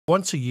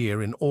Once a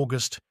year in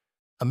August,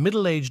 a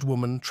middle-aged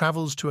woman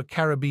travels to a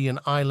Caribbean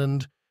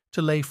island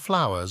to lay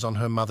flowers on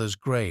her mother's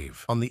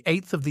grave. On the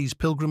 8th of these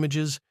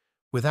pilgrimages,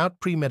 without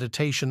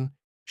premeditation,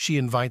 she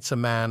invites a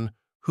man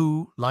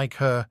who, like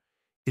her,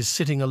 is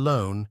sitting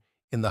alone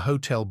in the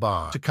hotel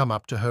bar to come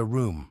up to her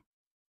room.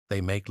 They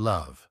make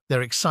love.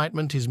 Their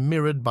excitement is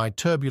mirrored by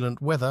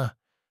turbulent weather.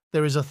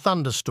 There is a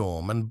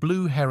thunderstorm and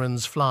blue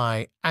herons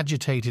fly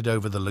agitated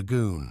over the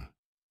lagoon.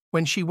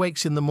 When she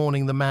wakes in the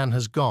morning, the man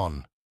has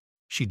gone.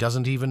 She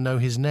doesn't even know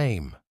his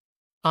name.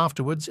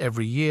 Afterwards,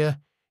 every year,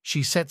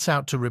 she sets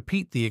out to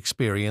repeat the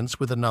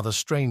experience with another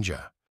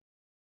stranger.